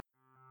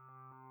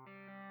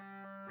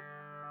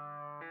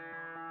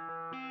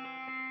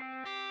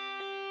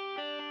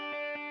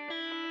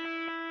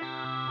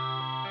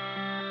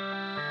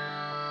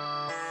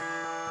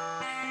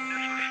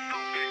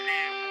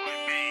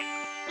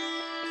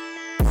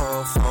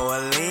Pour for a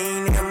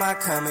lean in my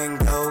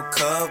come-and-go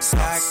cup.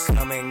 I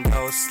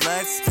come-and-go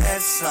sluts,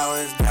 that's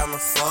always down the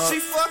fuck.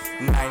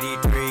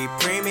 93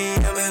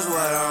 premium is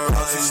what I'm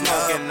rolling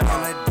smoking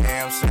on a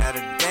damn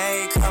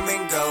Saturday.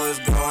 Come-and-go is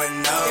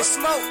going up. It's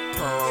smoke.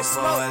 Pour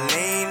for a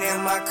lean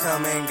in my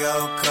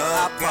come-and-go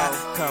cup. Got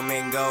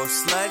come-and-go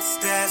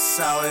sluts, that's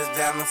always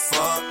down the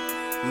fuck.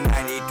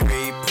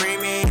 93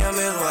 premium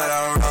is what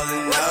I'm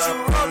rolling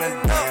up on a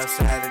damn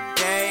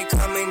Saturday.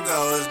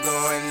 Come-and-go is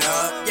going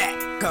up. Yeah.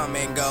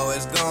 Come-and-go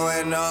is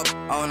going up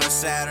on a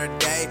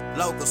Saturday.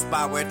 Local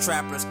spot where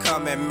trappers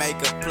come and make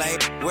a play.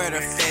 Where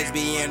the feds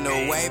be in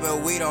the way,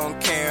 but we don't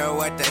care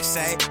what they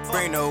say.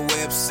 Bring the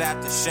whips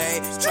out the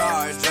shade.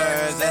 Chargers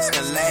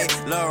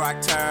escalate. Lil Rock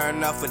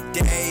turn up for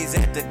days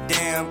at the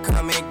damn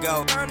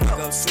come-and-go.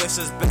 Go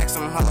switches back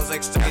some hoes,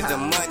 exchange the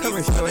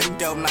money for the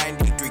dope.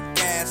 93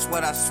 gas,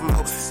 what I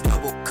smoke.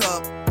 Double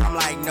cup, I'm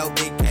like no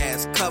big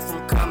ass. Cut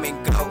from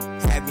come-and-go.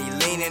 Had me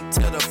leaning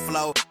to the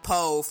flow.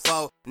 Pole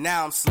foe,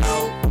 now I'm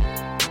slow.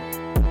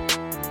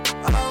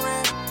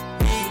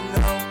 Already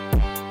know,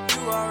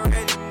 you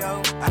already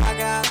know. I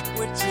got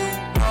what you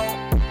want.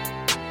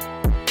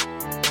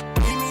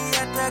 Meet me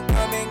at the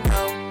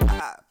come-and-go.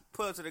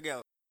 Pull it to the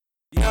go.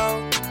 Yo,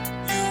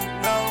 you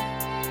know.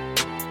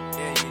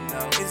 Yeah, you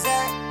know.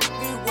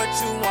 Exactly what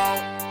you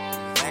want.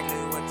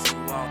 Exactly what you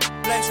want.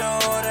 Place your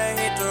order,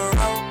 hit the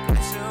road.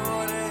 Place your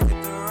order, hit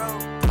the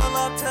road. Pull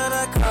up to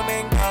the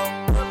come-and-go.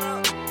 Pull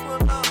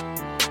up.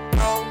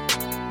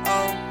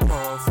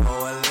 Pour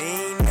for a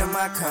lean in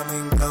my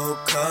come-and-go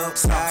cup.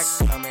 I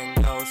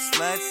come-and-go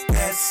sluts,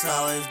 that's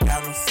always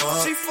down the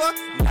fuck.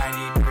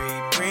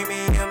 93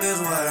 premium is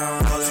what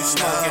I'm rolling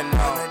smoking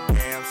on a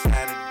damn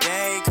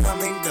Saturday.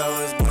 Come-and-go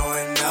is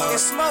going up.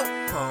 It's smoke.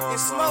 Pour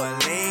for a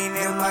lean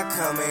in my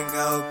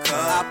come-and-go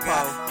cup.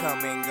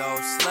 Come-and-go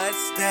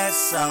sluts,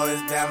 that's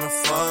always down the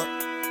fuck.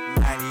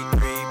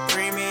 93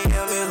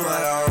 premium is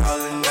what I'm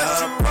rolling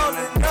up on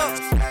a damn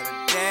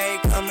Saturday.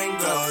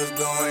 Come-and-go is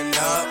going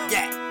up.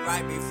 Yeah.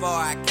 Right before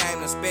I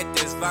came to spit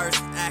this verse,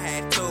 I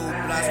had 2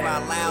 blunts. My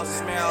loud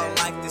smell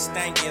like the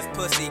stankiest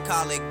pussy,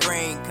 call it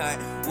green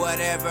cunt.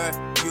 Whatever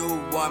you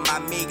want, my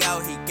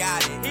Migo, he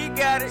got it. He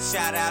got it.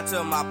 Shout out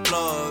to my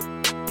plug,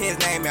 his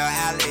name is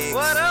Alex.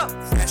 What up?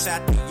 Fresh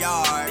out the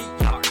yard.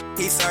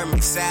 He served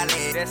me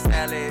salad. That's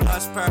salad.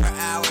 Plus per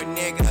hour,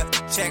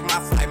 nigga. Check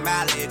my flight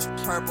mileage.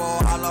 Purple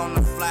all on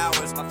the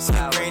flowers.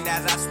 Green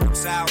as I smoke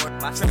sour.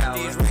 Trap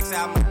these racks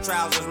out my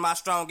trousers. My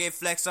strong get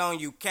flex on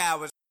you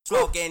cowards.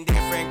 Smoking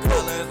different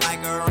colors like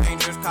a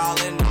Rangers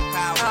calling them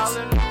powers.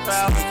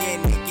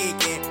 Speaking and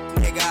geeking,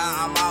 nigga,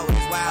 I'm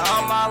always wild.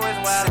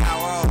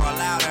 Sour or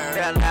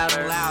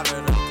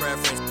louder the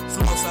preference.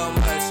 Smoke so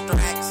much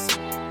tracks,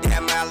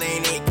 damn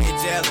Marlene get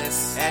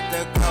jealous. At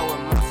the go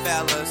with my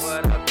fellas,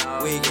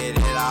 we get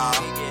it all.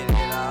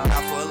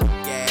 Not full of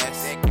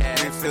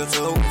gas, refill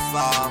till we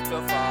fall.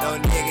 No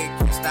nigga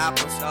can stop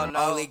us,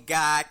 only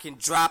God can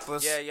drop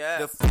us.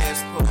 The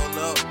fence pull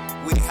up,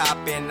 we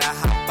hop in the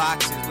hot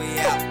boxes, we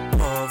out.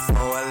 Pour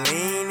for a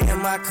lean in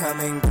my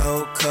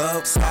come-and-go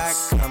cup. I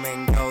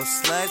come-and-go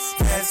sluts,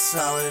 that's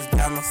always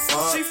down the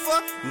fuck.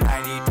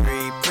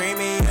 93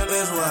 premium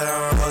is what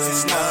I'm rolling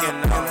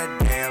smoking on a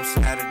damn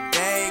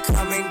Saturday.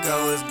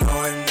 Come-and-go is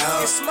going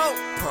up. It's smoke.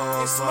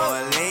 Pour for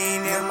a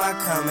lean in my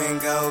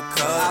come-and-go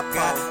cup.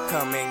 Got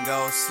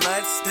come-and-go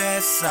sluts,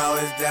 that's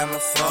always down the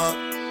fuck.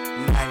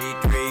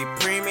 93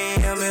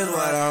 premium is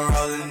what I'm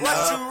rolling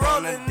up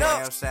on a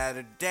damn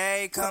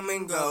Saturday.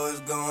 Come-and-go is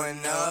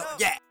going up.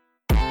 Yeah.